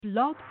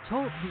Blog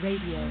Talk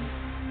Radio.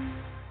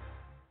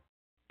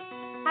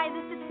 Hi,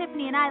 this is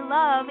Tiffany, and I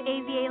love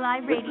AVA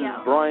Live Radio. This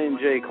is Brian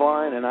J.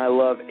 Klein, and I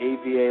love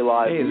AVA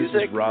Live music. Hey,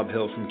 this is Rob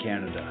Hill from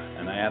Canada,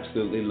 and I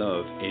absolutely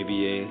love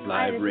AVA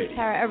Live Radio. Hi, this is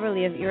Tara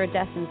Everly of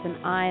Iridescence,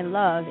 and I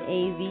love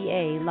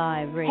AVA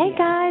Live Radio. Hey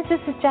guys,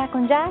 this is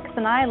Jacqueline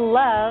Jackson. I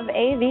love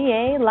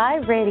AVA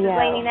Live Radio. This is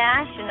Lainey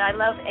Nash, and I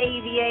love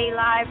AVA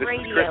Live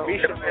Radio.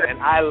 This is Chris Bishop,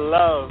 and I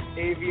love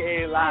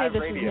AVA Live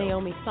Radio. Hi, this is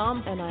Naomi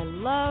Thumb, and I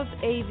love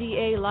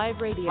AVA Live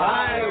Radio.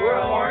 Hi,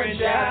 we're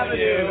Orange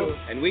Avenue,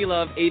 and we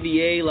love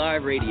AVA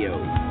Live Radio.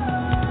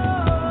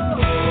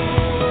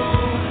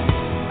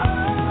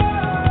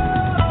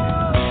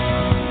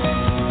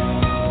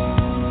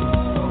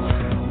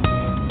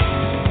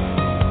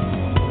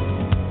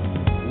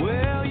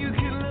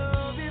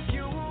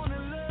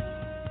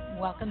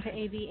 Welcome to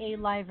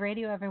AVA Live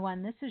Radio,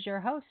 everyone. This is your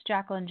host,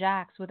 Jacqueline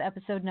Jax, with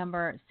episode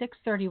number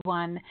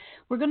 631.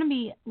 We're going to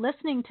be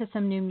listening to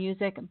some new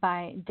music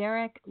by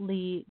Derek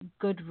Lee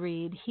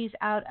Goodread. He's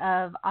out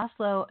of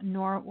Oslo,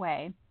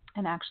 Norway,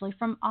 and actually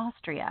from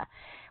Austria.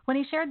 When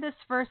he shared this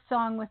first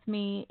song with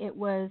me, it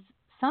was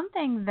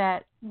something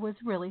that was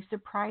really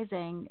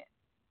surprising.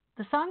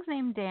 The song's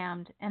named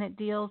Damned, and it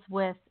deals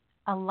with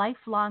a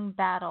lifelong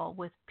battle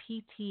with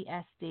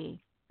PTSD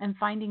and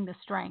finding the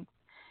strength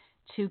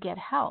to get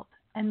help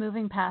and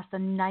moving past the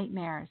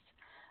nightmares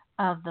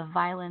of the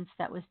violence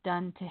that was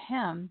done to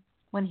him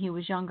when he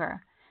was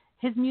younger.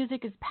 His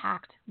music is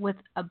packed with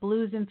a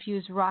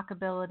blues-infused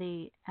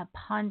rockabilly, a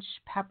punch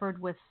peppered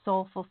with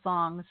soulful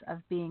songs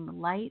of being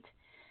light,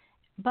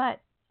 but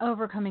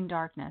overcoming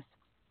darkness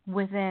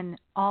within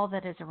all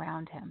that is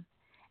around him.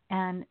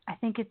 And I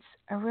think it's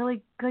a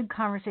really good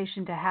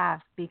conversation to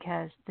have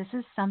because this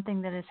is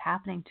something that is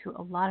happening to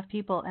a lot of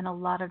people in a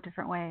lot of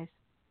different ways.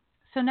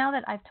 So now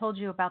that I've told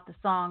you about the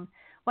song,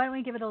 why don't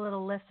we give it a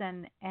little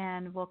listen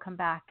and we'll come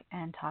back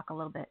and talk a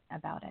little bit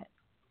about it.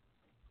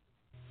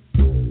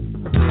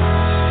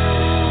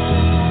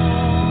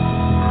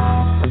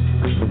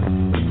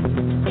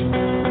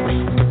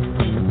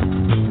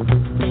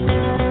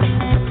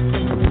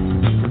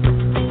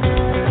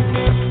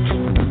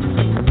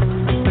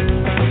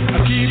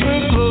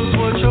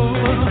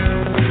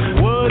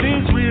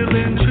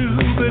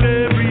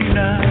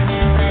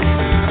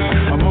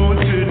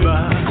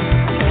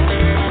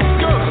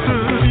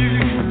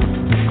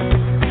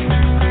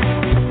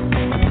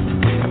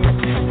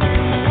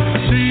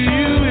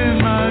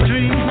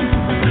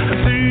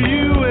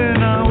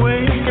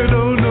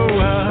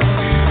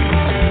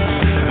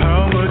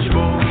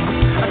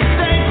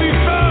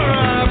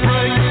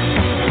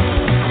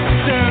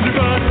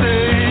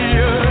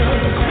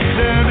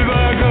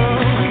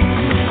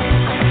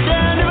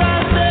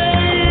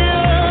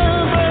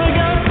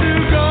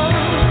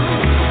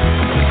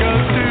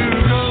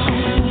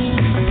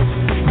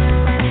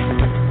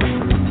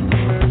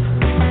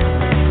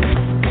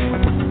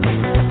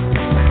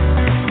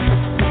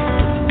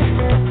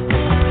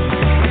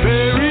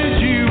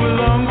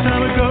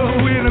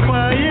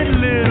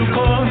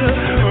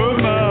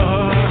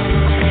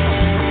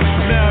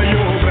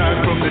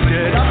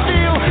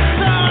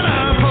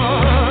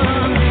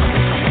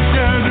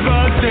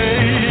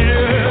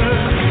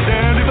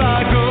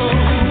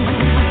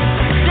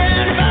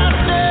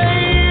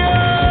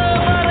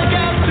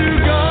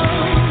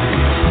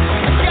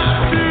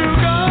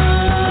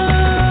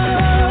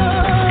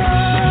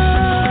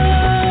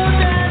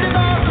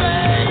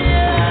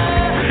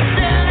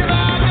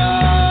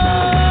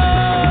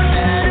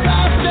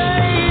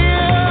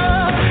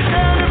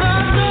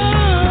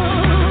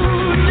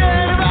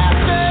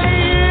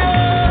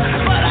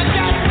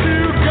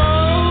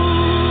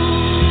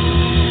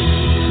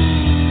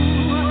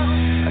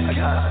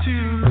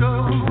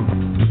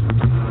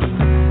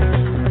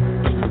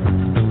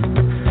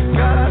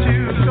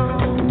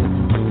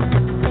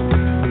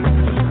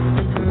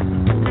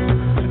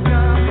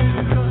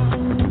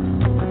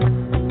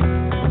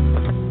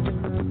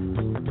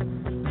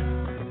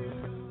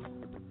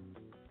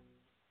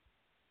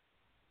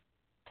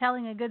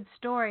 Telling a good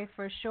story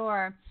for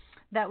sure.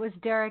 That was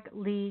Derek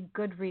Lee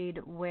Goodread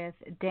with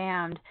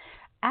Damned.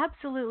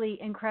 Absolutely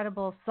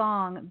incredible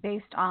song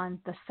based on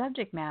the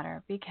subject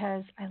matter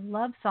because I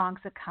love songs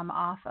that come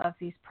off of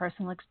these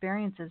personal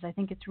experiences. I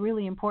think it's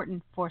really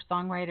important for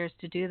songwriters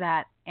to do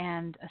that,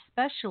 and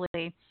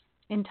especially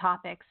in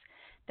topics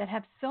that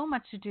have so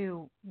much to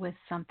do with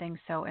something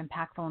so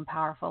impactful and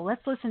powerful.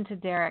 Let's listen to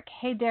Derek.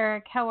 Hey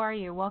Derek, how are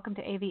you? Welcome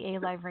to AVA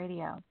Live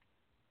Radio.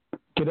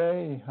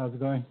 G'day, how's it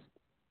going?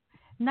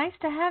 Nice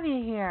to have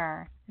you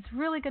here. It's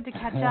really good to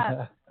catch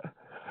up.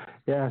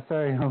 Yeah,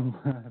 sorry, I'm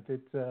a bit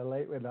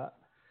late with that.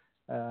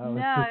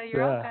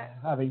 You're okay.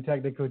 Having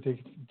technical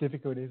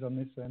difficulties on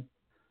this one.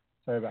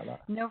 Sorry about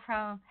that. No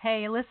problem.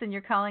 Hey, listen, you're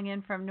calling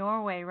in from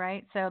Norway,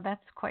 right? So that's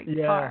quite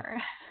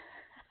far.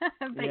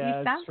 But yeah,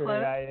 you sound true.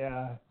 close.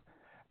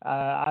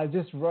 I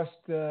just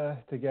rushed to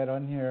get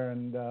on here,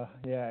 and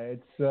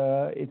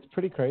it's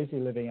pretty crazy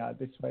living out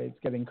this way. It's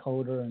getting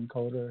colder and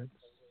colder.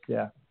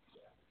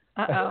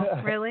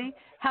 Uh-oh, really?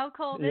 How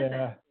cold is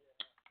it?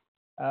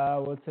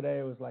 Well, today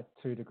it was like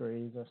 2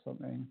 degrees or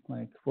something.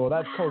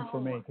 That's cold for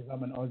me because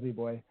I'm an Aussie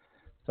boy,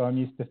 so I'm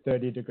used to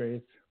 30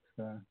 degrees.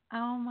 So.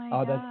 Oh my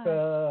God.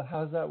 That's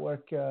how's that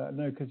work?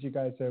 No, because you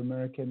guys are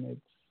American.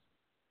 It's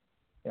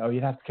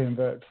you'd have to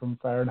convert from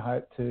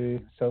Fahrenheit to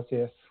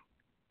Celsius.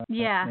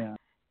 Yeah,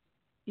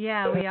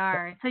 we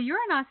are. So you're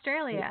in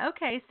Australia.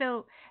 Okay,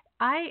 so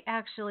I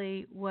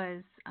actually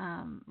was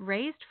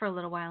raised for a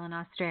little while in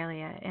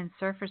Australia in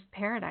Surfers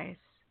Paradise.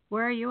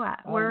 Where are you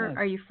at? Where nice.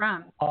 are you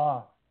from?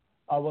 Well,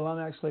 I'm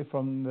actually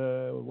from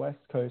the West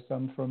Coast.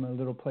 I'm from a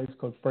little place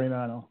called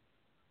Fremantle.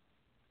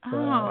 So,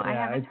 I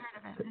haven't heard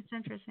of it. It's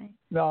interesting.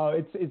 No,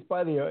 it's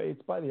by the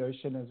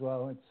ocean as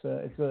well.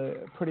 It's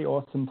a pretty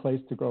awesome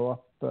place to grow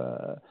up.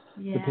 The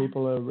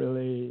people are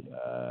really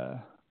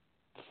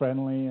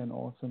friendly and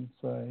awesome.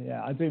 So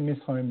yeah, I do miss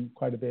home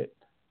quite a bit.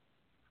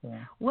 So,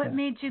 what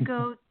made you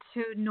go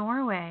to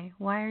Norway?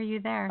 Why are you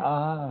there?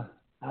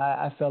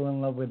 I fell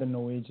in love with a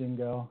Norwegian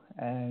girl,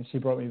 and she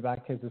brought me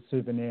back as a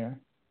souvenir.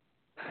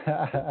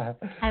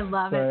 I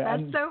love it.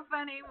 That's so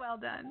funny. Well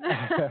done.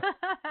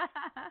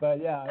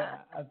 But yeah,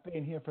 I've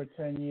been here for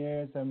 10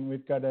 years, and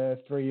we've got a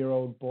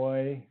 3-year-old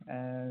boy,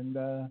 and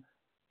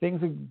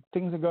things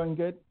are going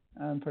good.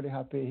 I'm pretty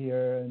happy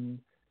here, and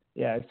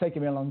yeah, it's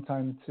taken me a long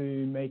time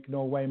to make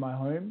Norway my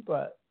home,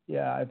 but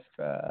yeah,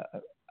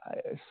 I've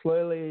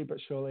slowly but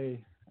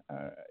surely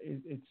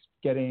it's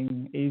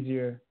getting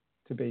easier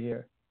to be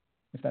here,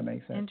 if that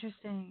makes sense.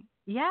 Interesting.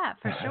 Yeah,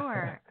 for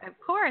sure. Of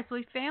course,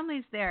 we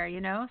families there,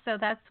 so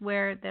that's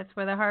where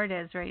the heart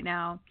is right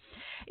now.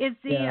 Is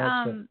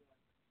the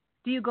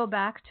do you go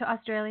back to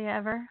Australia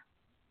ever?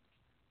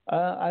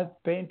 I've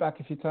been back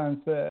a few times,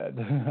 but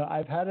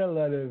I've had a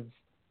lot of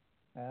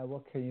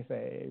what can you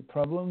say,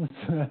 problems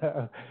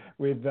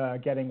with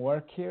getting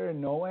work here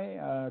in Norway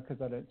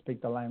because I don't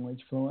speak the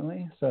language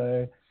fluently.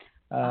 So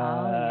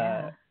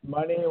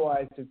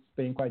money-wise, it's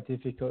been quite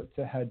difficult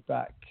to head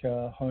back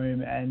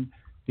home. And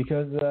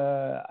because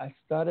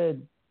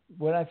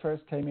when I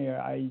first came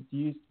here, I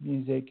used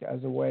music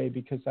as a way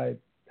because I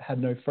had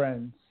no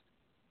friends.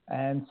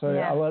 And so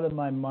a lot of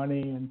my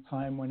money and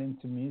time went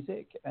into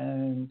music.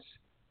 And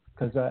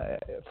because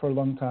for a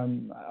long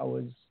time, I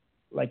was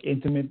like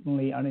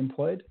intermittently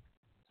unemployed.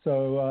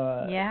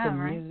 So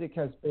music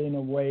has been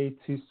a way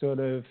to sort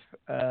of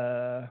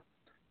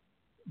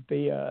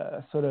be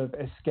a sort of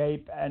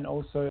escape and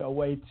also a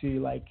way to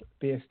like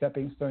be a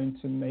stepping stone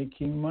to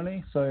making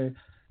money. So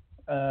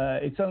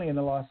it's only in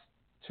the last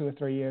 2 or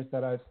 3 years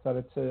that I've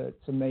started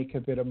to make a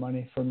bit of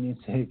money from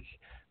music,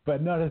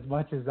 but not as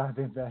much as I've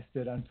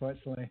invested,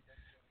 unfortunately.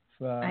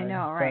 So, I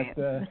know, right?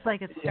 It's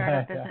like a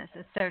startup business.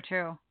 It's so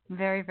true.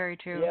 Very, very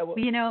true. Yeah,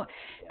 well,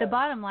 the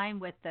bottom line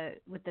with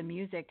the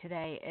music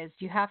today is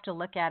you have to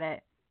look at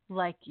it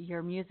like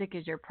your music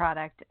is your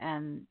product,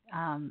 and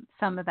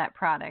some of that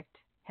product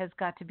has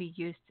got to be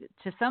used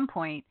to some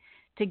point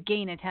to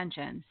gain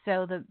attention.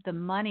 So the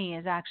money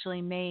is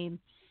actually made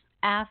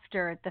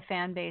after the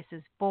fan base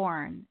is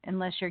born,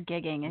 unless you're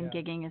gigging, and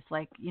gigging is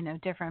like,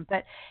 different,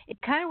 but it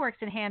kind of works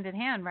in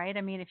hand, right?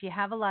 I mean, if you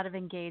have a lot of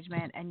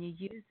engagement and you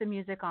use the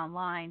music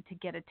online to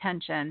get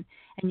attention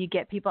and you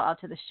get people out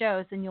to the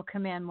shows, then you'll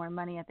command more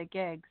money at the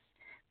gigs.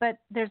 But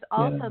there's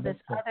also this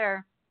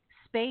other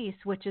space,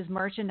 which is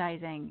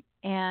merchandising.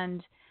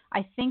 And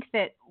I think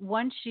that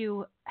once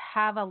you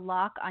have a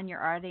lock on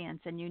your audience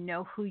and you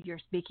know who you're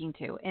speaking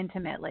to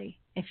intimately,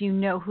 if you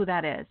know who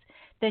that is,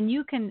 then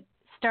you can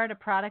start a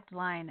product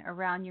line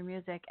around your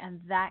music,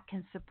 and that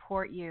can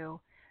support you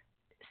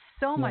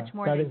so much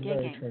more than gigging. That is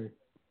very true.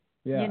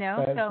 Yeah,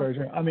 that is very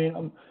true. I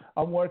mean,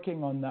 I'm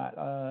working on that.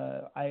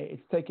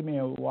 It's taken me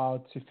a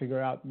while to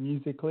figure out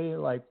musically,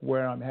 like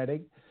where I'm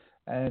heading.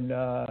 And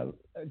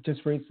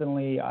just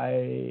recently,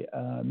 I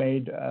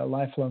made a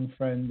lifelong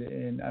friend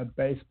in a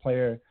bass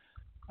player,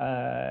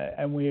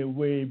 and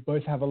we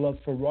both have a love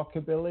for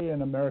rockabilly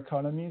and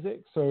Americana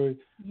music. So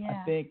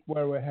I think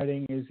where we're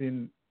heading is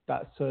in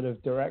that sort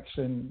of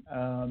direction,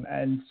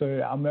 and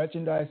so our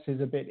merchandise is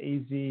a bit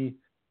easy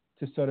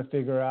to sort of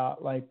figure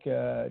out. Like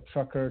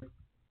trucker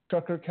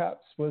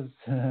caps was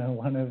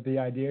one of the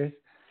ideas.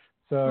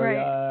 So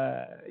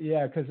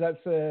because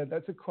that's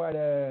a quite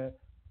a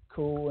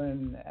cool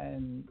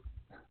and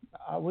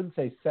I wouldn't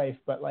say safe,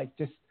 but like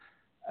just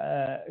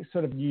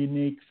sort of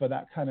unique for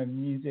that kind of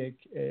music,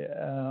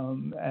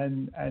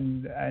 and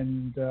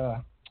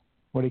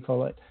what do you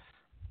call it?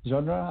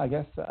 Genre, I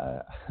guess.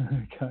 I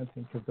can't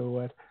think of the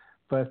word,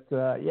 but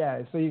so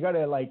you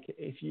gotta, like,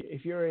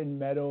 if you're in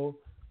metal,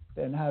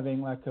 then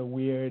having like a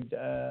weird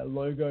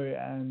logo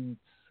and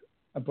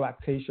a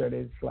black T-shirt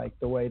is like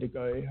the way to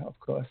go, of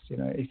course,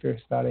 if you're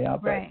starting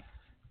out. But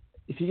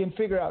if you can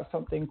figure out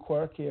something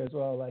quirky as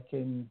well, like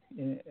in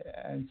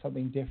and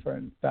something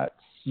different,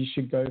 you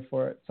should go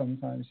for it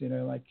sometimes,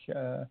 like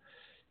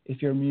if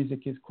your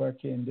music is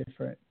quirky and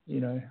different,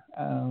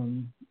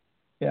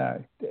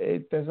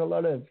 there's a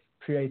lot of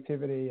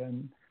creativity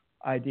and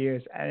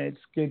ideas, and it's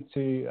good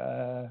to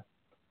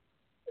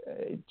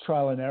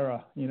trial and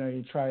error.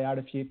 You try out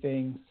a few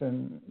things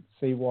and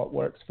see what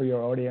works for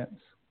your audience.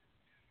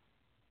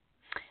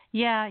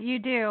 Yeah, you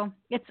do.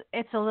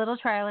 It's a little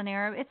trial and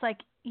error. It's like,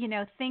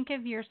 think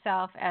of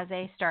yourself as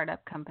a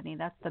startup company.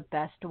 That's the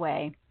best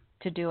way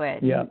to do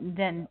it. Yeah.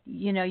 Then,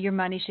 your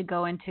money should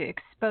go into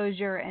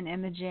exposure and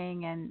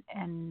imaging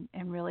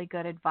and really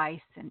good advice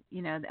and,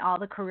 all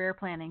the career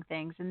planning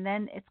things. And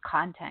then it's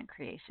content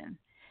creation,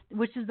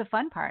 which is the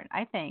fun part,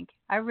 I think.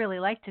 I really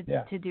like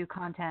to do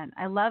content.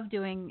 I love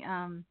doing,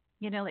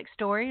 like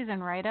stories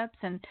and write-ups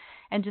and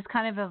just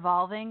kind of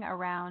evolving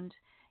around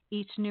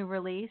each new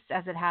release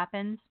as it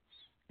happens,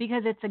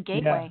 because it's a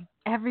gateway.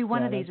 Yeah. Every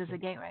one of these is a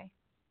gateway.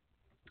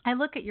 I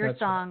look at your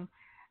song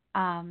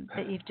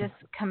that you've just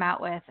come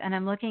out with, and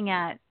I'm looking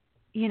at,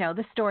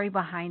 the story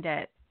behind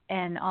it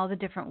and all the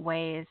different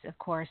ways, of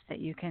course, that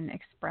you can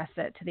express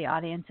it to the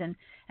audience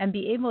and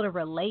be able to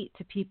relate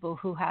to people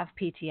who have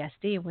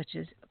PTSD, which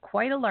is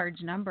quite a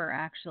large number,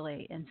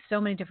 actually, in so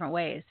many different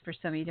ways for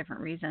so many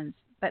different reasons.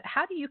 But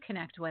how do you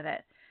connect with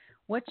it?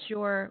 What's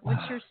your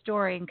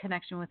story in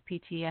connection with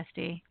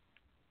PTSD?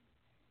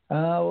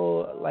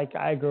 Well, like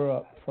I grew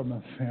up from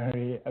a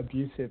very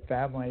abusive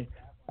family.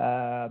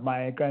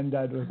 My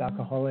granddad was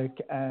alcoholic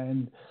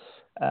and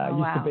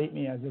used to beat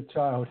me as a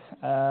child.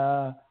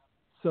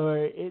 So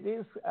it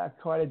is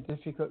quite a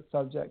difficult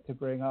subject to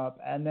bring up.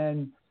 And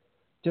then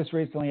just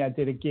recently I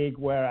did a gig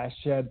where I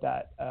shared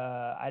that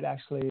I'd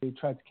actually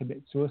tried to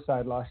commit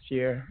suicide last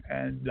year,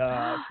 and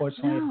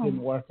fortunately it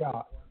didn't work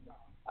out.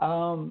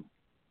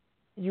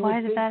 You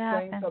would think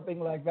saying something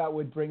like that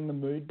would bring the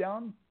mood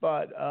down,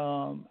 but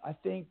I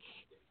think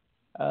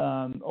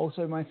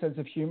also my sense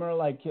of humor,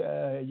 like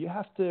you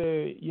have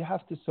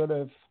to sort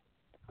of,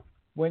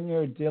 when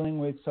you're dealing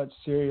with such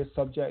serious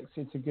subjects,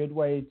 it's a good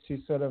way to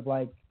sort of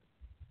like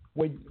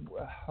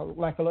a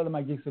lot of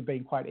my gigs have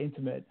been quite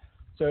intimate,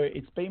 so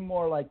it's been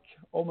more like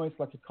almost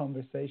like a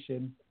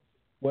conversation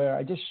where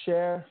I just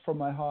share from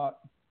my heart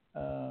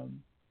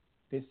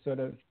this sort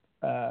of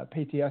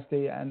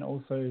PTSD and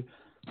also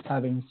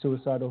having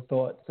suicidal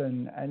thoughts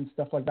and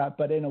stuff like that,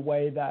 but in a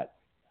way that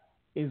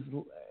is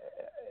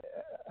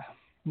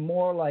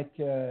more like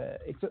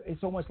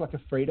it's almost like a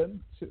freedom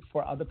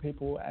for other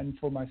people and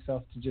for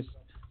myself to just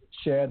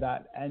share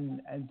that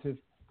and to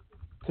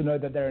know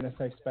that they're in a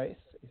safe space,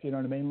 if you know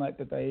what I mean, like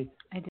that they.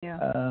 I do.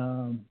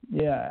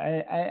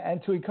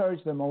 And to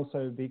encourage them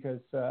also, because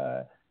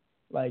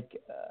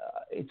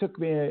it took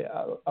me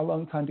a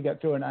long time to get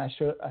through, and I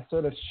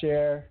sort of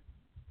share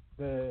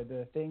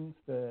the things,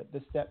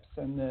 the steps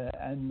and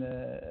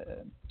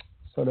the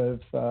sort of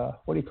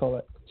what do you call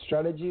it,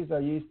 strategies I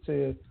used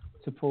to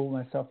pull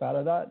myself out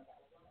of that.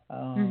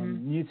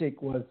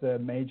 Music was a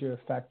major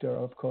factor,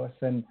 of course,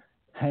 and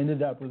I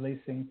ended up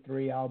releasing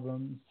 3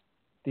 albums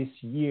this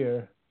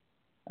year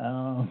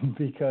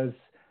because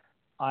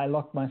I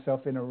locked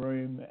myself in a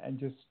room and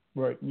just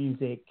wrote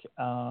music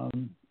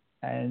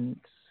and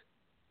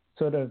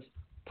sort of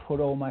put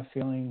all my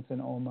feelings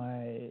and all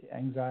my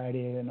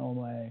anxiety and all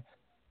my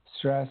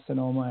stress and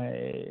all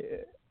my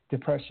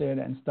depression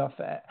and stuff.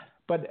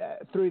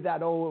 But through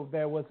that all,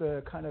 there was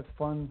a kind of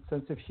fun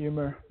sense of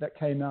humor that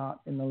came out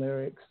in the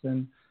lyrics,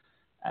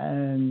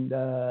 and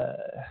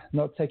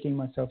not taking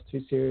myself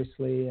too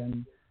seriously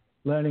and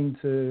learning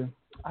to,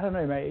 I don't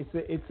know, mate.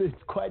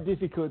 It's quite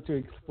difficult to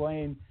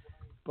explain,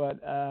 but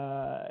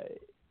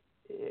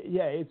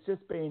it's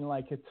just been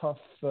like a tough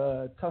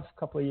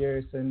couple of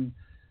years, and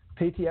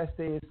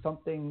PTSD is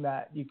something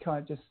that you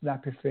can't just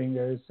snap your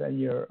fingers and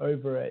you're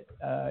over it.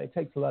 It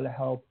takes a lot of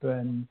help,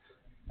 and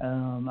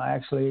I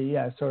actually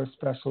saw a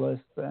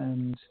specialist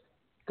and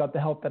got the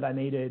help that I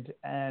needed,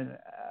 and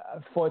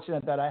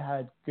fortunate that I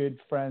had good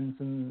friends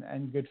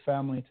and good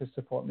family to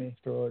support me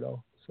through it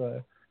all.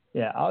 So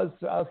I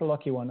was a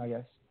lucky one, I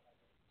guess.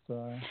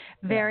 So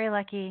very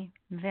lucky.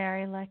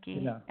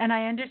 Yeah. And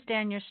I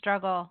understand your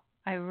struggle.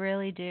 I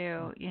really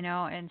do.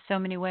 In so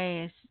many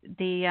ways.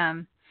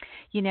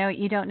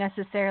 You don't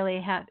necessarily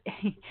have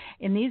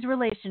in these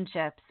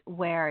relationships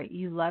where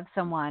you love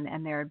someone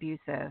and they're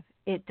abusive.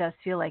 It does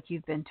feel like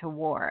you've been to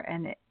war,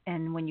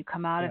 and when you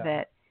come out of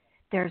it,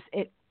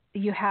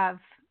 you have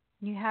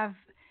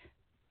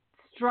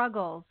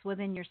struggles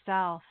within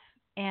yourself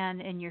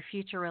and in your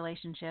future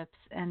relationships,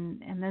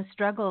 and those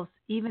struggles,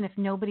 even if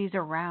nobody's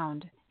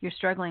around, you're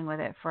struggling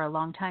with it for a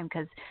long time,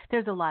 because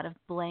there's a lot of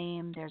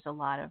blame, there's a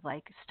lot of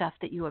like stuff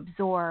that you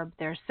absorb,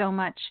 there's so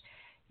much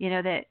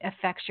that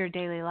affects your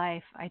daily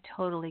life. I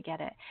totally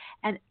get it.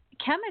 And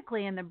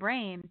chemically in the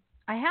brain,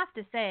 I have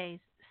to say,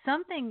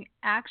 something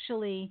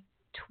actually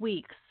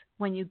tweaks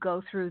when you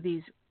go through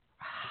these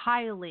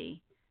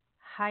highly,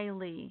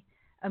 highly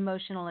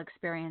emotional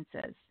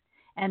experiences.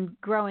 And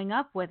growing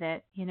up with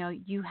it,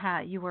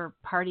 you were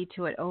party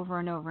to it over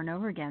and over and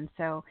over again.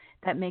 So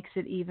that makes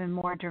it even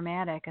more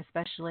dramatic,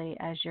 especially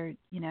as you're,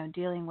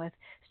 dealing with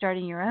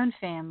starting your own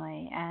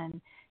family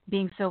and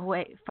being so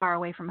far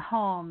away from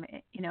home,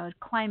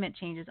 climate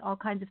changes, all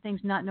kinds of things,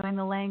 not knowing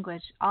the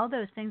language, all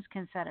those things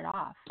can set it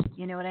off.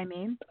 You know what I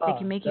mean? They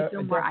can make you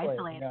feel more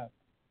isolated.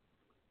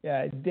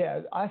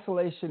 Yeah.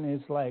 Isolation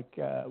is like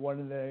one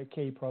of the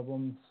key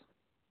problems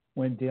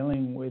when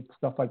dealing with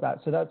stuff like that.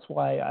 So that's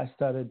why I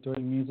started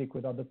doing music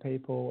with other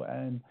people.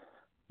 And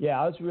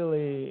yeah, I was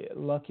really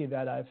lucky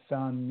that I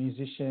found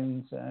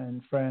musicians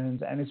and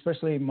friends, and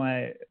especially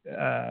my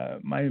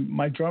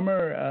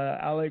drummer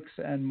Alex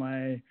and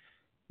my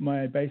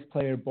bass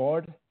player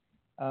Bord.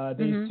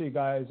 These two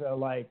guys are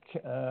like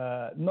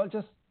not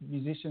just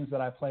musicians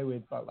that I play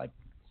with, but like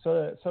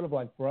sort of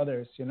like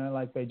brothers.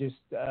 Like they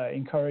just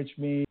encourage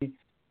me,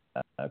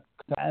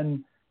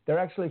 and they're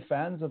actually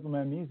fans of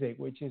my music,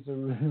 which is a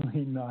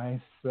really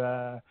nice.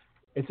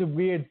 It's a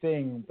weird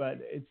thing, but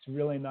it's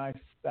really nice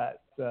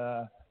that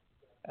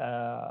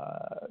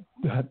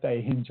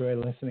they enjoy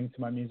listening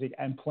to my music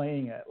and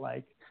playing it.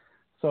 Like,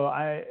 so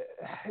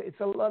it's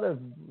a lot of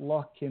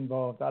luck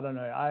involved. I don't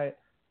know.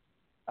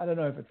 I don't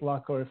know if it's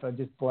luck or if I'm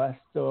just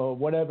blessed or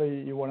whatever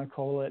you want to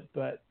call it.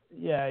 But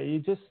yeah, you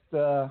just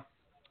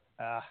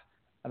I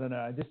don't know.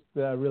 I'm just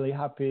really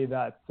happy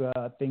that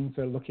things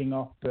are looking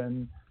up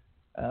and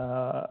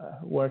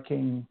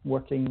working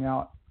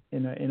out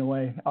in a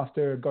way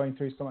after going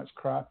through so much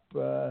crap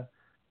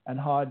and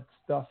hard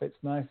stuff. It's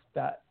nice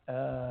that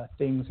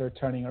things are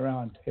turning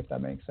around, if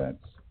that makes sense.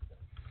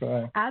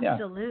 So,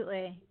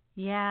 absolutely.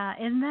 Yeah.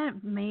 Isn't that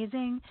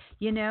amazing?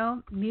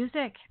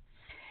 Music,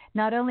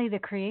 not only the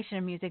creation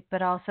of music,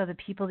 but also the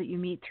people that you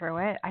meet through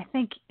it. I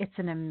think it's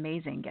an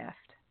amazing gift.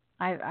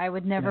 I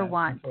would never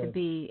want to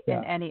be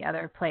in any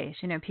other place.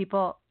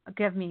 People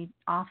give me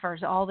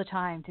offers all the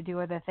time to do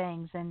other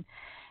things,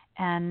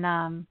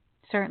 and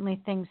certainly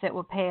things that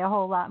will pay a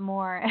whole lot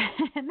more.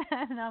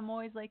 And I'm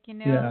always like,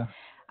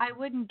 I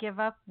wouldn't give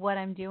up what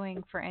I'm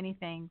doing for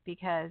anything,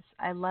 because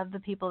I love the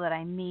people that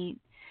I meet.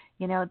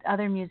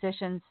 Other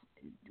musicians,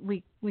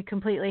 we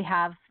completely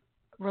have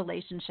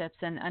relationships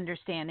and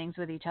understandings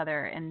with each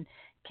other, and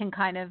can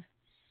kind of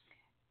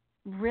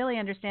really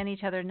understand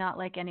each other, not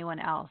like anyone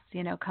else,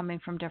 coming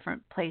from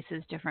different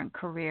places, different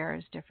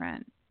careers,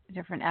 different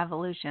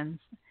evolutions.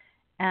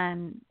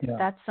 And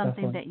that's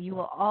something that you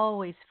will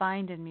always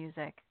find in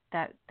music,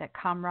 that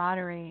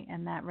camaraderie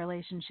and that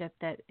relationship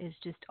that is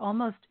just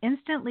almost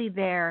instantly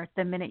there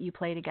the minute you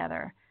play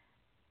together.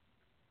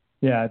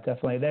 Yeah,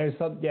 definitely. There's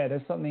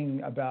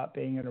something about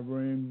being in a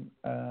room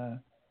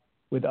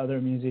with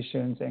other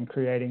musicians and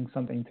creating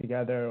something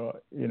together. Or,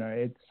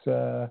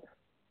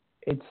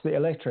 it's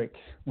electric.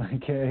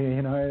 Like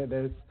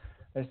there's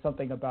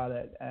something about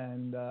it,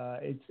 and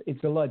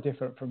it's a lot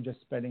different from just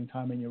spending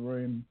time in your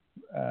room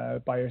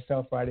by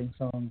yourself writing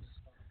songs.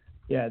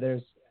 Yeah,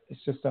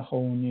 it's just a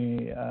whole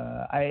new.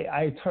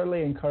 I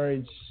totally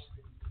encourage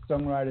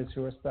songwriters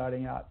who are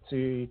starting out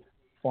to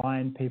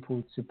find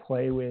people to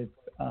play with,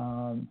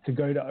 to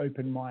go to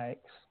open mics,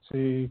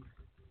 to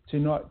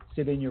not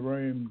sit in your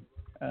room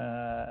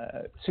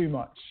too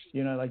much.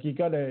 Like you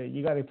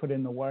gotta put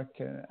in the work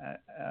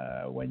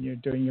when you're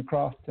doing your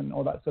craft and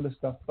all that sort of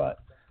stuff, but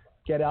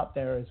get out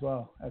there as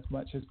well as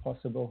much as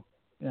possible.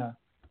 Yeah,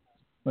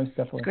 most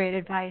definitely. It's great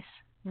advice.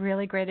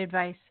 Really great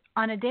advice.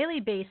 On a daily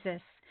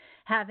basis,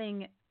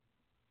 having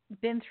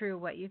been through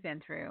what you've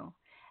been through,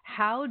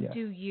 how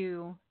do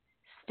you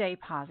stay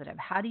positive?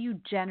 How do you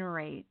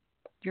generate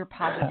your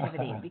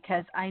positivity?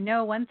 Because I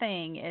know one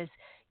thing is,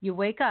 you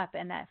wake up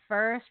and that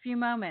first few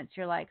moments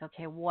you're like,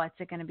 okay, what's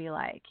it going to be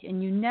like?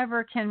 And you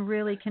never can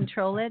really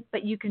control it,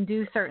 but you can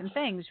do certain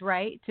things,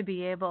 right, to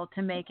be able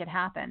to make it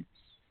happen.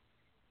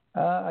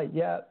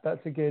 Yeah,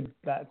 that's a good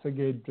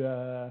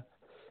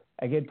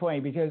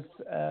point, because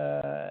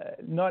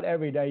not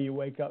every day you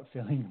wake up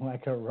feeling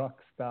like a rock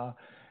star.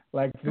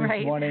 Like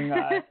this morning,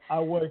 I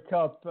woke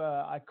up,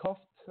 I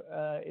coughed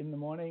in the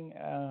morning,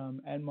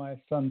 and my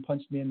son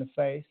punched me in the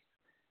face.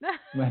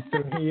 My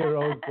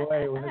 3-year-old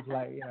boy was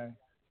like,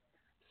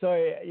 So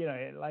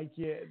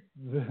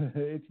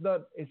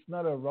it's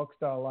not a rock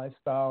star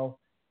lifestyle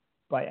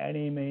by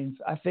any means.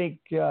 I think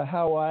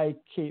how I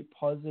keep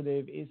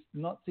positive is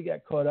not to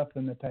get caught up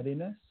in the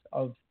pettiness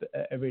of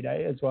every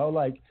day as well.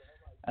 Like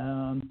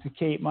to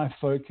keep my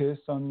focus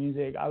on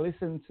music. I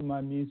listen to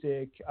my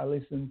music. I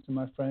listen to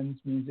my friends'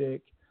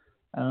 music.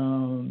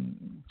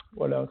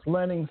 What else?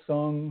 Learning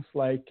songs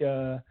like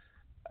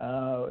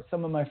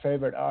some of my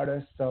favorite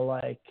artists are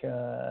like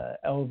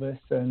Elvis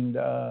and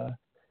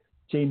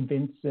Gene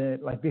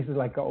Vincent. Like this is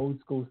like old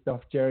school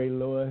stuff. Jerry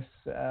Lewis.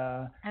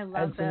 I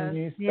love those.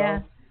 New stuff.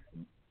 Yeah.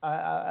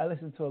 I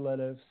listen to a lot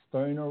of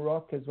stoner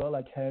rock as well,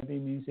 like heavy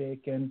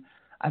music, and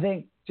I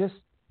think just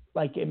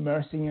like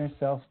immersing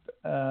yourself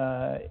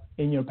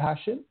in your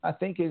passion, I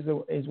think is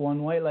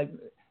one way. Like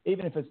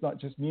even if it's not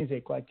just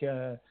music, like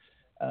I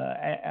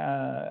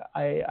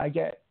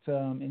get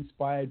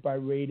inspired by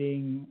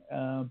reading,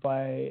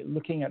 by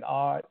looking at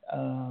art.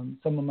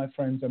 Some of my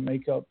friends are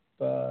makeup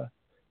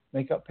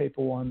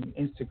people on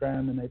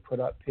Instagram, and they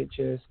put up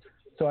pictures.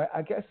 So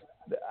I guess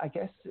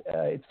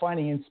it's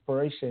finding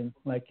inspiration,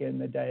 like in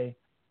the day,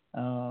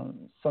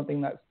 something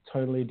that's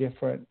totally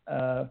different.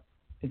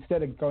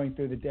 Instead of going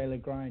through the daily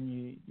grind,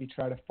 you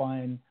try to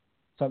find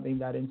something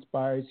that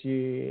inspires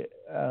you.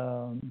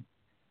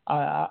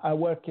 I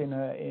work in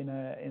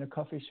a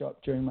coffee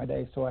shop during my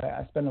day, so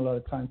I spend a lot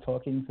of time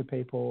talking to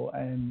people,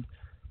 and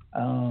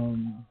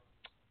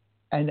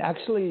and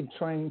actually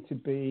trying to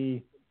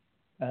be,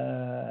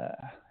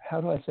 how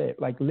do I say it?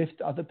 Like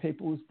lift other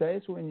people's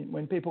days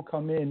when people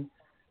come in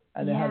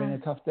and they're having a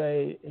tough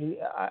day.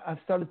 I've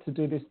started to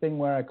do this thing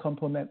where I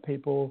compliment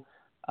people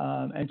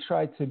and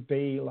try to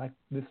be like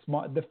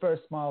the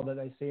first smile that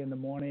they see in the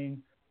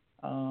morning,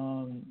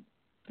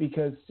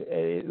 because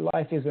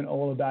life isn't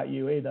all about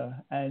you either,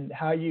 and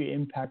how you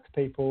impact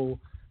people,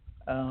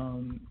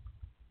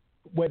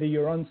 whether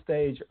you're on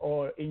stage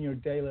or in your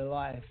daily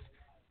life,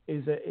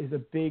 is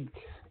a big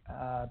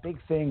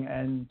thing.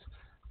 And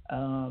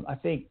I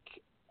think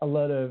a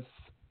lot of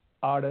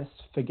artists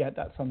forget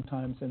that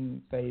sometimes,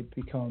 and they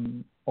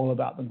become all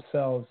about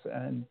themselves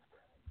and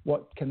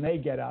what can they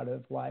get out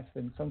of life.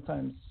 And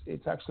sometimes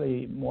it's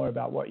actually more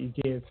about what you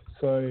give.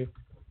 So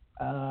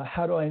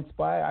how do I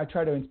inspire? I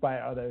try to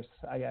inspire others,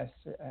 I guess.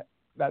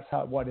 That's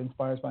what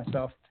inspires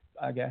myself,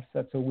 I guess.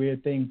 That's a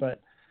weird thing,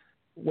 but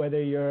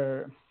whether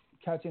you're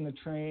catching the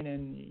train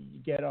and you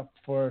get up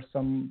for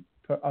some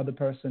other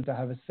person to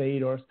have a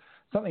seat, or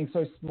something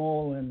so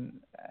small and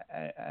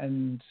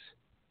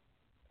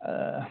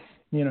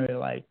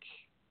like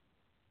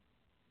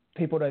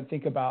people don't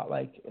think about,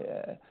 like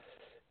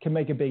can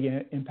make a big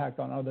impact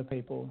on other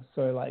people.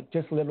 So like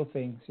just little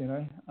things,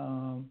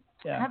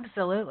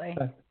 Absolutely.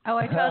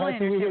 I totally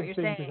understand what you're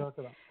saying.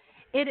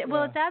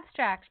 It's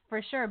abstract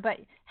for sure, but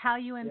how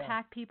you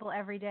impact people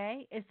every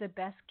day is the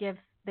best gift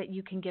that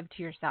you can give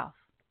to yourself,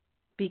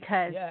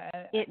 because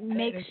it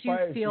makes you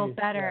feel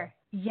better.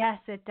 Yes,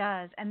 it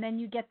does. And then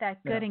you get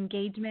that good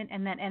engagement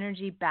and that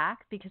energy back,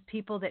 because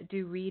people that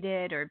do read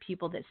it, or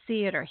people that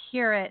see it or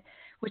hear it,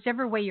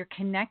 whichever way you're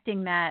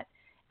connecting that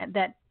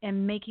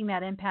and making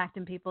that impact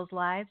in people's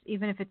lives,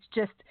 even if it's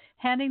just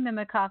handing them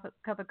a cup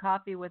of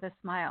coffee with a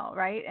smile,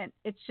 right? And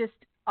it's just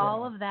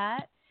all of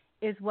that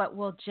is what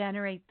will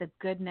generate the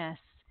goodness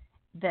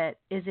that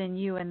is in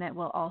you, and that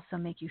will also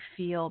make you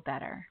feel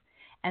better.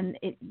 And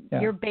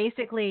you're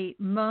basically,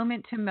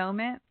 moment to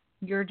moment,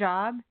 your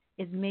job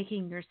is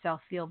making yourself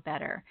feel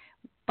better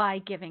by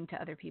giving to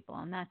other people.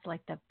 And that's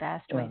like the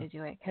best way to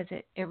do it, because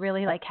it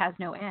really like has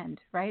no end,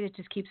 right? It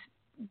just keeps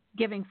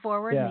giving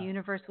forward and the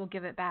universe will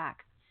give it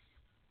back.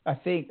 I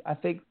think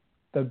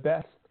the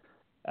best,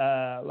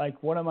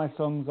 like one of my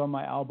songs on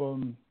my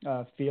album,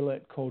 Feel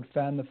It, called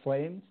Fan the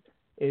Flames,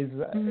 is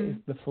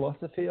the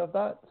philosophy of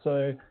that.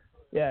 So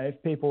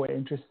if people are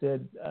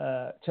interested,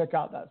 check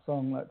out that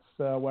song. That's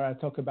where I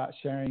talk about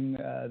sharing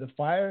the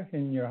fire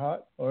in your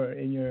heart or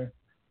in your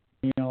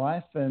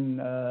life. And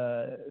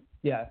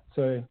that's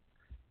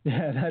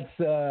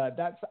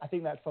I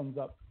think that sums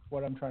up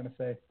what I'm trying to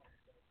say.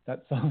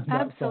 That song.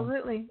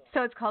 Absolutely.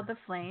 So it's called The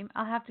Flame.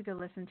 I'll have to go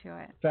listen to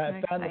it. Fan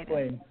the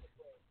Flame.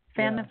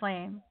 Fan the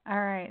Flame.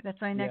 All right.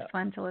 That's my next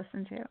one to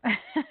listen to.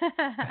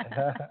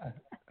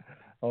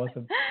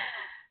 Awesome.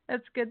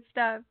 That's good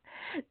stuff.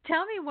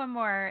 Tell me one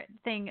more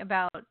thing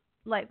about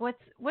like what's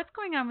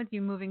going on with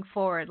you moving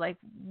forward. Like,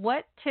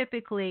 what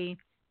typically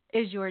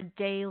is your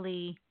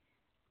daily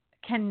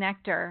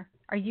connector?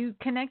 Are you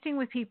connecting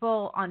with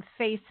people on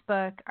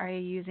Facebook? Are you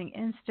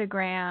using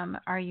Instagram?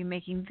 Are you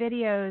making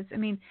videos? I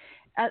mean,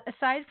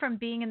 aside from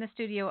being in the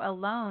studio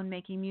alone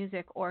making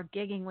music or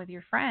gigging with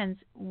your friends,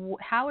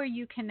 how are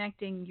you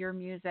connecting your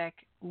music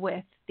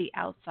with the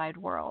outside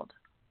world?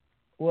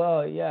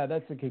 Well,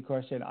 that's a good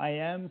question. I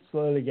am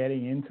slowly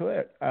getting into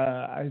it.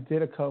 I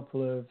did a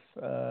couple of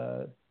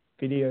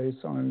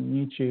videos on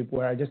YouTube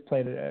where I just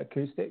played it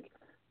acoustic,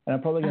 and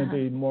I'm probably going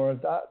to do more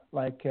of that.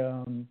 Like,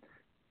 and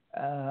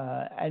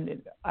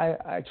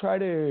I try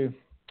to,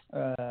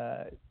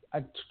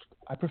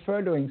 I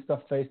prefer doing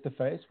stuff face to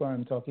face where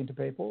I'm talking to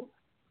people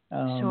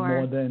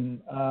more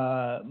than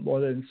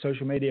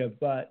social media.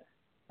 But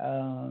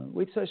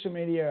with social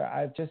media,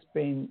 I've just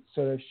been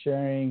sort of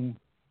sharing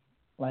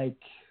like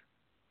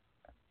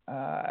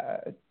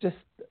just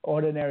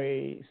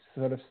ordinary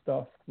sort of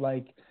stuff,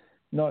 like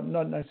not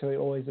necessarily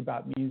always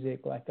about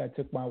music. Like I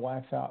took my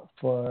wife out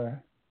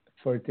for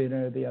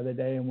dinner the other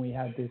day, and we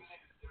had this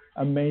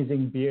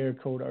amazing beer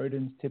called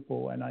Odin's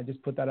Tipple, and I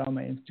just put that on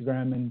my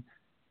Instagram, and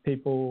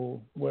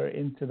people were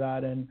into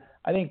that. And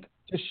I think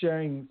just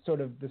sharing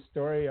sort of the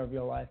story of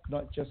your life,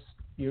 not just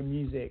your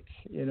music,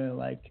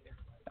 like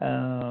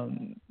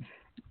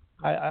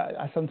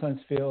I sometimes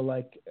feel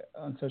like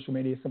on social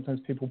media, sometimes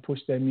people push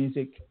their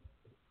music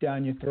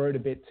down your throat a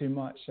bit too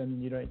much,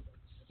 and you don't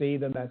see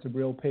them as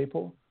real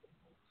people.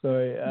 So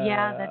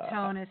the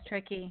tone is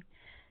tricky.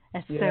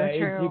 That's so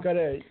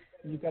true.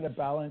 You gotta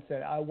balance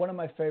it. One of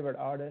my favorite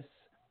artists,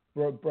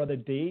 Brother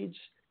Deej,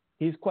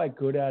 he's quite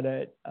good at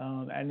it,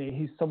 and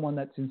he's someone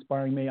that's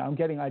inspiring me. I'm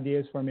getting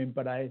ideas from him,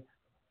 but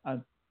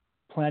I'm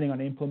planning on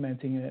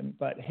implementing him.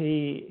 But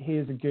he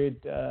is a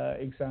good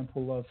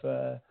example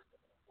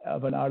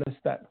of an artist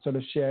that sort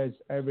of shares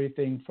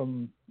everything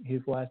from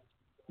his life.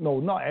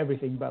 No, not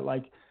everything, but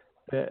like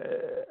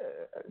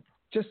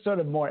just sort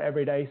of more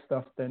everyday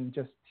stuff than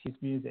just his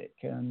music.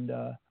 And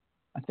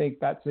I think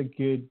that's a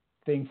good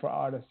thing for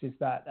artists, is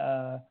that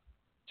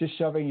just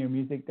shoving your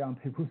music down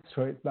people's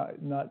throats not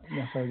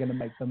necessarily going to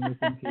make them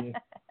listen to you.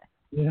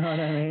 You know what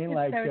I mean?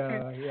 Like, so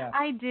yeah.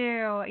 I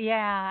do.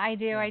 Yeah, I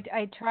do. Yeah.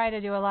 I try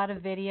to do a lot of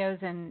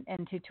videos and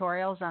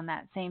tutorials on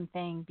that same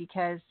thing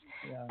because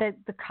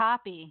the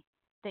copy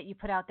that you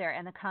put out there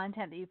and the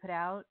content that you put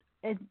out,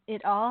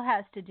 it all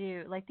has to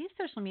do, like these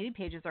social media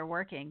pages are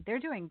working. They're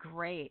doing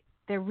great.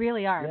 They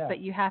really are. Yeah. But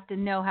you have to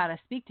know how to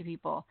speak to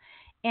people.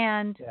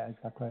 And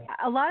exactly.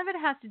 A lot of it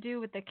has to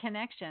do with the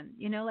connection.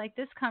 You know, like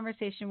this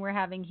conversation we're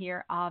having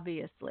here,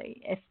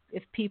 obviously,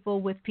 if people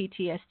with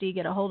PTSD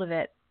get a hold of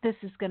it, this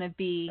is going to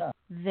be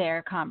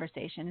their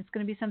conversation. It's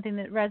going to be something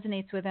that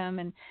resonates with them,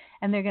 and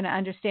they're going to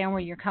understand where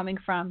you're coming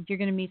from. You're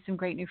going to meet some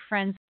great new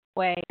friends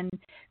way and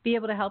be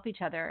able to help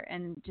each other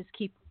and just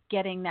keep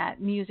getting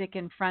that music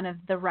in front of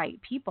the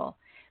right people.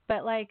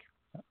 But like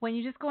when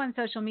you just go on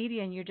social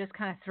media and you're just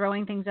kind of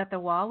throwing things at the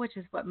wall, which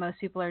is what most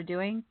people are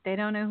doing, they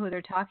don't know who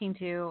they're talking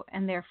to,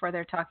 and therefore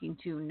they're talking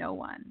to no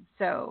one.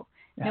 So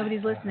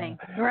nobody's listening,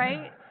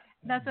 right?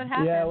 That's what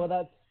happens. Yeah, well,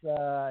 that's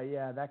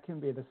that can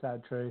be the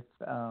sad truth.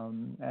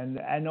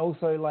 And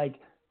also, like,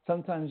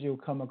 sometimes you'll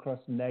come across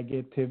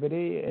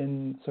negativity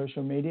in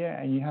social media,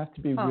 and you have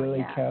to be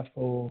really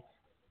careful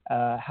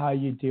how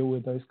you deal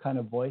with those kind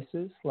of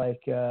voices,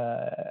 like,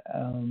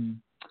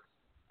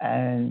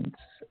 and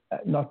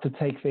not to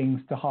take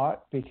things to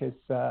heart, because,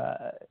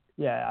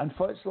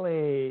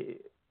 unfortunately,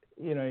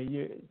 you know,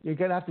 you're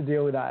going to have to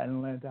deal with that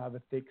and learn to have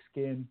a thick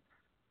skin,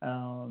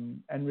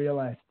 and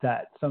realize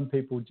that some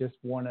people just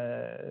want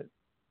to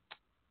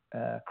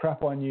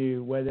crap on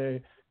you,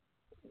 whether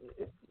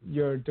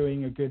you're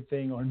doing a good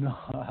thing or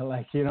not.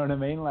 Like, you know what I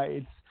mean? Like,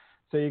 it's,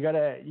 so you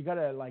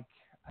gotta like,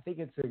 I think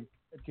it's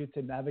good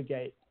to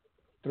navigate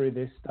through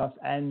this stuff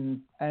and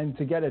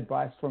to get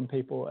advice from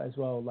people as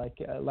well. Like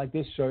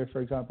this show,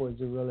 for example, is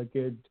a really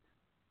good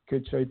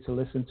show to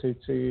listen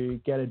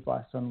to get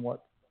advice on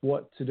what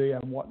to do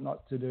and what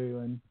not to do,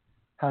 and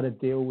how to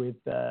deal with,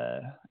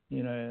 or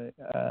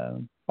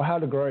how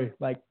to grow,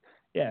 like,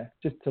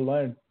 just to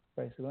learn,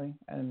 basically.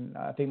 And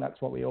I think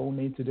that's what we all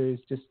need to do, is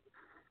just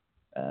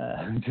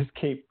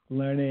keep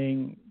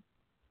learning,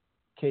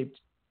 keep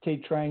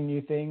trying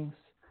new things.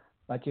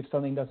 Like, if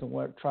something doesn't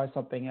work, try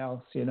something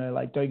else,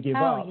 like, don't give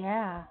up. Oh,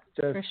 yeah,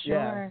 for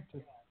sure.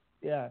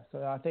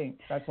 So I think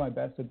that's my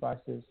best advice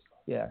is,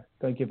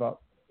 don't give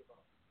up.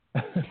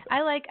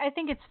 I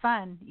think it's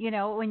fun,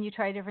 when you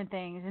try different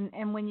things,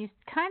 and when you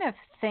kind of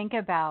think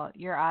about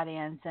your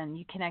audience and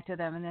you connect with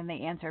them and then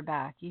they answer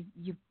back,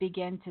 you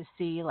begin to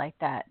see, like,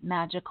 that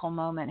magical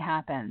moment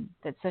happen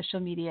that social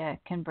media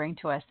can bring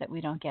to us that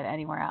we don't get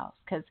anywhere else.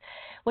 Because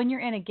when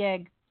you're in a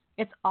gig,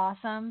 it's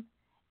awesome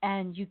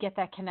and you get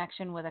that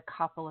connection with a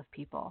couple of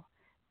people,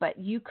 but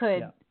you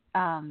could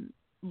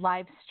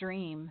live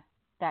stream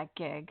that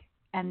gig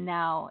and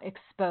now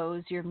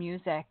expose your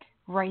music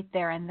right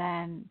there and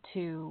then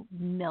to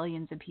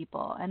millions of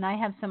people. And I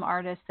have some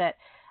artists that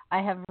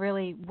I have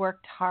really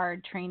worked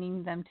hard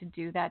training them to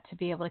do that, to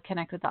be able to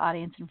connect with the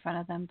audience in front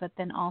of them, but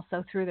then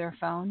also through their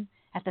phone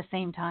at the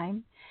same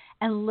time.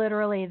 And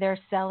literally they're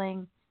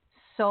selling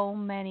so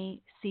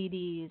many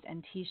CDs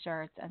and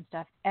T-shirts and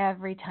stuff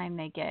every time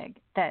they gig,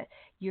 that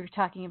you're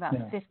talking about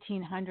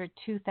 1,500,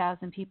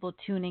 2,000 people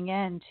tuning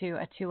in to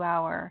a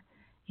 2-hour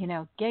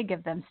gig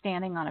of them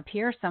standing on a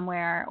pier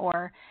somewhere,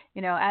 or,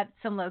 at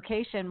some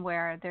location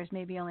where there's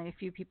maybe only a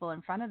few people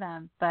in front of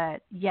them,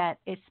 but yet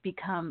it's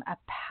become a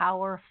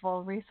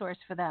powerful resource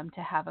for them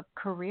to have a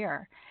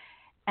career.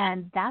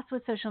 And that's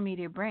what social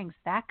media brings.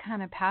 That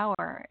kind of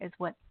power is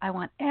what I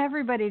want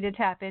everybody to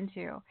tap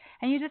into.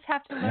 And you just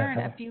have to learn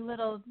a few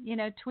little,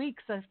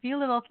 tweaks, a few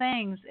little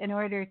things in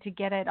order to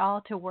get it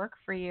all to work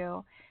for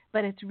you.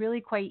 But it's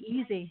really quite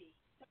easy.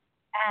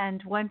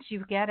 And once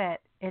you get it,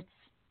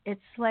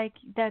 it's like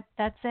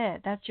that's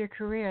it. That's your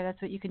career.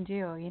 That's what you can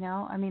do,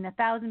 I mean,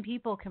 1,000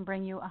 people can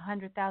bring you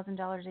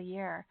 $100,000 a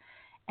year.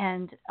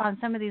 And on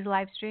some of these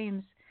live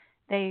streams,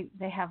 they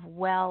have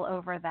well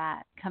over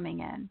that coming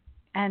in.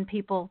 And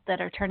people that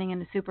are turning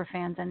into super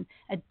fans and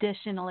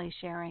additionally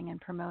sharing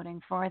and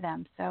promoting for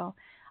them. So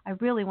I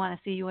really want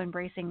to see you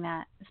embracing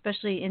that,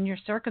 especially in your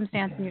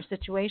circumstance and your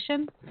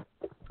situation.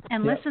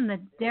 And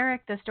listen,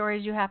 Derek, the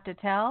stories you have to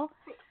tell,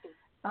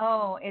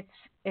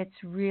 it's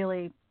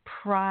really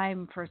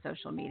prime for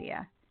social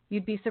media.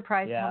 You'd be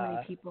surprised how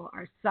many people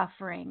are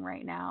suffering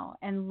right now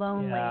and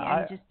lonely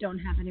and just don't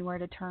have anywhere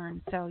to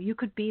turn. So you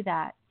could be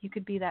that. You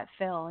could be that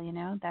Phil,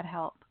 that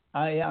help.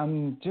 I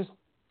am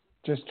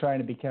just trying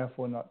to be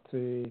careful not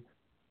to,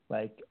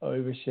 like,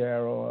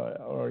 overshare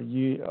or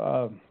you.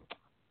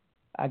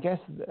 I guess.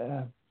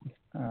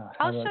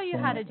 I'll show you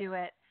how to do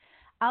it.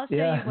 I'll show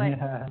you what.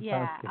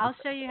 I'll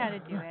show you how to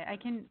do it.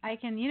 I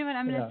can. You know what?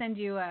 I'm going to send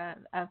you a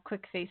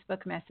quick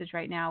Facebook message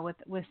right now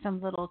with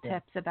some little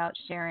tips about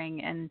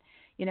sharing and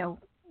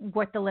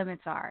what the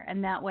limits are,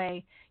 and that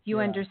way you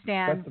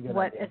understand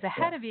what is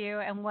ahead of you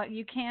and what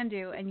you can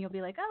do, and you'll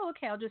be like, oh,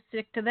 okay, I'll just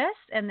stick to this,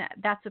 and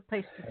that's a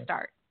place to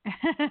start.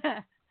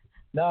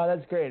 No,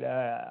 that's great.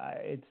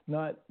 It's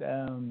not.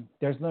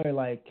 There's no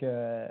like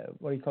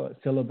what do you call it,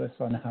 syllabus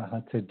on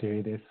how to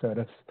do this sort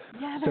of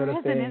thing.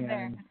 Is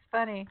there? It's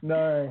funny.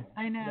 No,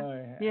 I know.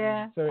 No.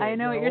 Yeah, so I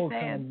know what you're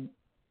saying.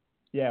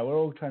 We're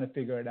all trying to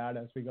figure it out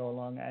as we go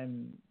along.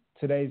 And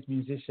today's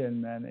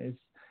musician, man,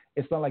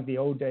 it's not like the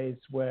old days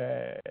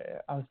where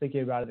I was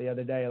thinking about it the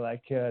other day.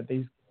 Like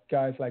these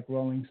guys like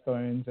Rolling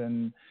Stones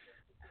and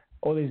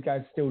all these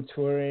guys still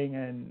touring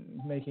and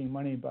making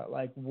money, but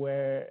like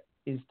where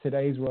is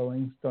today's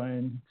Rolling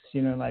Stones,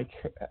 like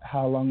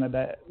how long are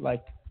they,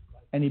 like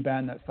any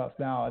band that starts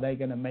now, are they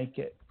going to make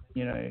it,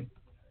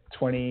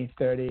 20,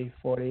 30,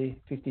 40,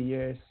 50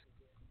 years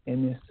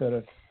in this sort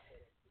of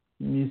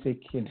music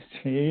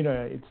industry?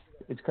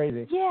 It's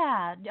crazy.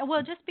 Yeah.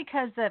 Well, just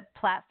because the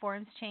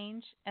platforms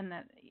change and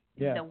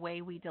the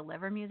way we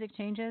deliver music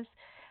changes,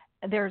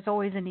 there's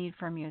always a need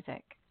for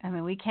music. I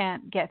mean, we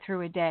can't get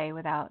through a day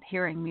without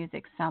hearing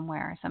music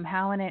somewhere,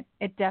 somehow, and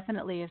it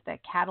definitely is the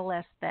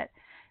catalyst that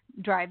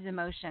drives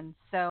emotion.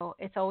 So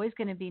it's always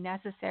going to be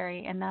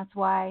necessary, and that's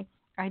why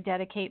I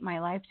dedicate my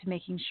life to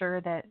making sure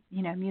that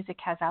music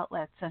has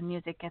outlets and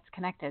music gets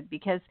connected,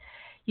 because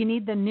you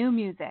need the new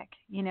music,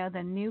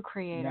 the new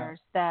creators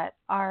that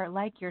are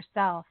like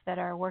yourself, that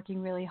are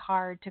working really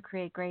hard to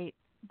create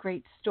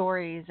great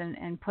stories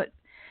and put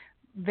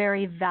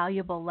very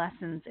valuable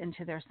lessons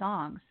into their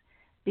songs,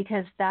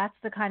 because that's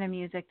the kind of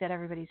music that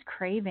everybody's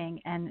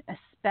craving, and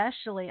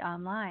especially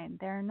online.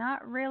 They're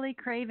not really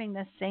craving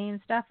the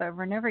same stuff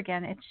over and over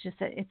again. It's just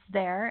that it's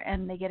there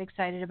and they get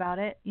excited about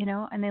it,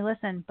 and they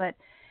listen. But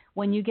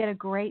when you get a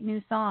great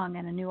new song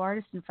and a new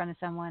artist in front of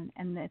someone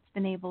and it's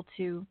been able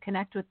to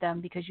connect with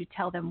them because you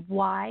tell them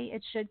why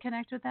it should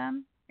connect with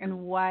them and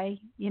why,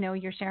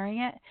 you're sharing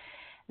it,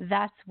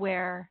 that's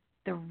where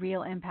the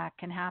real impact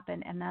can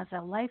happen. And that's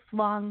a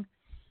lifelong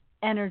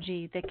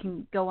energy that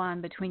can go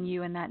on between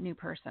you and that new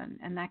person,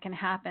 and that can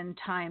happen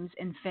times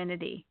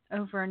infinity,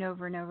 over and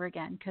over and over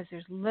again, because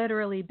there's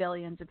literally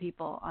billions of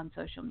people on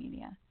social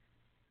media.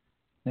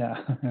 Yeah,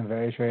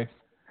 very true.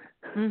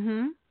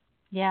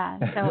 Yeah,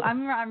 so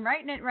I'm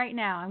writing it right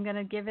now. I'm going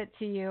to give it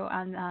to you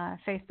on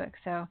Facebook,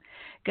 so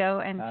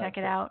go and check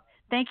it out.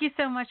 Thank you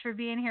so much for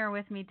being here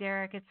with me,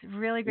 Derek. It's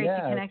really great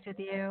to connect with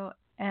you,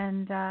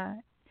 and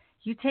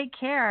you take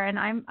care. And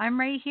I'm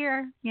right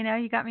here.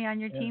 You got me on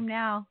your team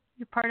now.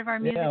 You're part of our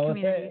music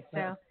community.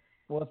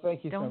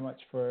 Thank you so much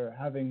for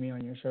having me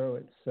on your show.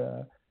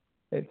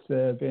 It's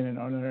been an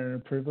honor and a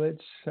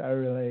privilege. I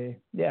really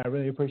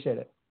appreciate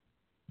it.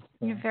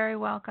 You're very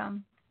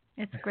welcome.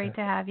 It's great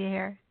to have you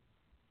here.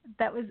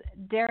 That was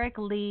Derek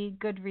Lee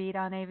Goodread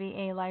on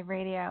AVA Live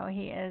Radio.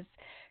 He is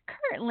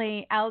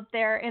currently out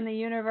there in the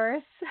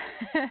universe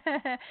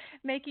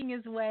making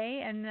his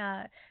way and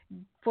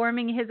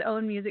forming his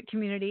own music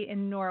community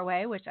in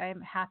Norway, which I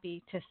am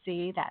happy to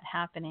see that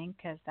happening,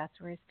 because that's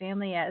where his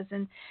family is.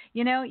 And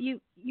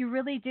you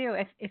really do,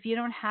 if you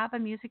don't have a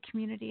music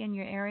community in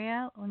your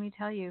area, let me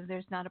tell you,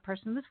 there's not a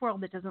person in this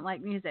world that doesn't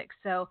like music.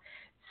 So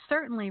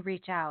certainly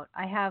reach out.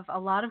 I have a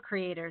lot of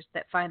creators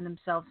that find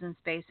themselves in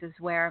spaces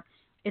where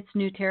it's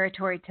new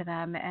territory to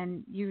them,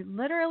 and you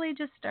literally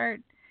just start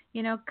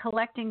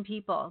collecting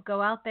people.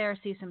 Go out there,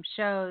 see some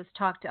shows,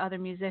 talk to other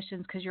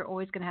musicians, because you're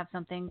always going to have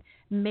something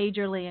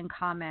majorly in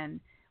common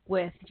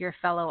with your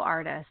fellow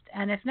artist.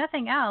 And if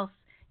nothing else,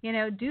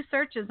 do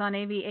searches on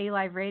AVA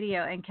Live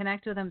Radio and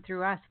connect with them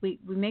through us. We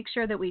make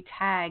sure that we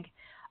tag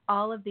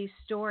all of these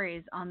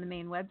stories on the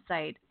main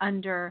website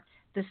under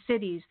the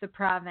cities, the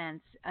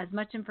province, as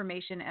much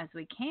information as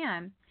we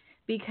can,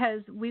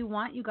 because we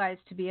want you guys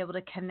to be able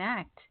to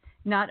connect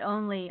not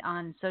only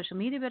on social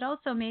media, but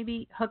also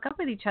maybe hook up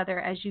with each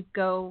other as you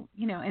go,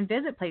 and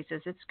visit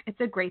places. It's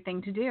a great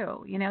thing to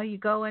do. You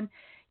go and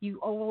you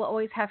will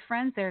always have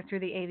friends there through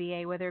the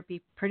AVA, whether it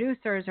be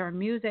producers or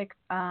music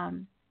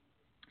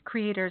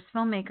creators,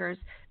 filmmakers.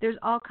 There's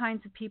all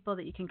kinds of people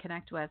that you can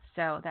connect with.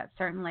 So that's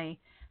certainly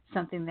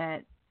something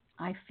that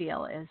I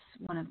feel is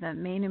one of the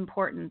main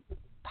important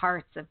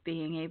parts of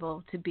being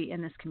able to be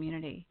in this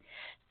community.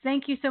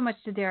 Thank you so much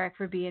to Derek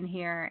for being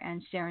here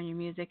and sharing your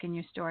music and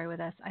your story with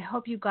us. I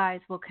hope you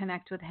guys will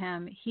connect with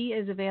him. He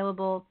is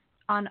available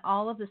on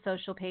all of the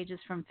social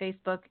pages from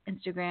Facebook,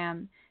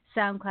 Instagram,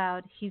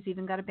 SoundCloud. He's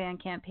even got a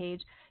Bandcamp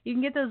page. You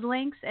can get those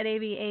links at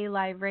AVA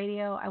Live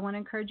Radio. I want to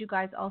encourage you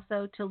guys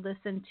also to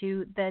listen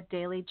to the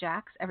Daily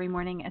Jacks every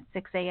morning at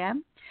 6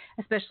 a.m.,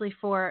 especially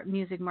for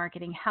music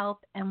marketing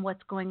help and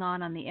what's going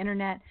on the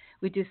internet.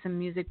 We do some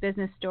music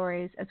business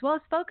stories as well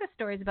as focus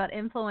stories about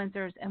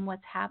influencers and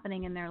what's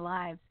happening in their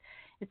lives.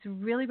 It's a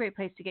really great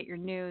place to get your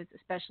news,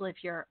 especially if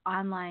you're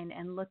online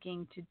and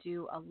looking to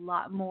do a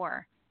lot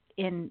more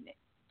in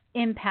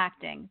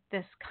impacting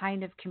this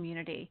kind of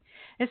community.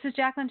 This is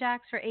Jacqueline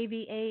Jacks for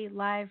AVA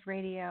Live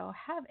Radio.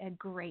 Have a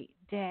great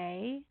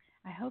day.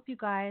 I hope you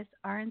guys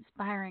are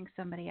inspiring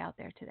somebody out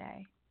there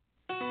today.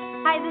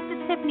 Hi, this is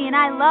Tiffany, and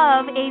I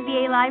love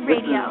AVA Live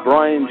Radio. This is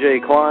Brian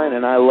J. Klein,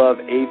 and I love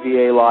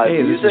AVA Live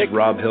Music. Hey, this is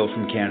Rob Hill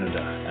from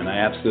Canada, and I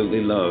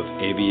absolutely love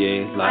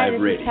AVA Live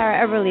Radio. Hi, this is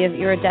Tara Everly of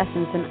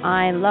Iridescence, and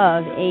I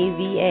love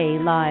AVA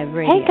Live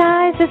Radio. Hey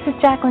guys, this is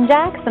Jacqueline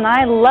Jackson.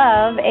 I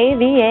love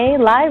AVA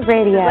Live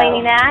Radio. This is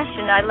Lainey Nash,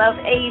 and I love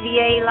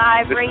AVA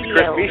Live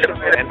Radio. This is Chris Bishop,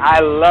 and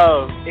I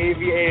love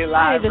AVA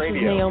Live Radio. Hi, this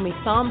is Naomi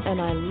Thumb, and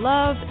I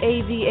love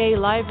AVA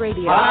Live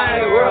Radio.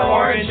 Hi, we're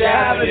Orange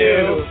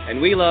Avenue. And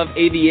we love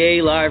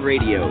AVA Live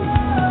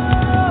Radio.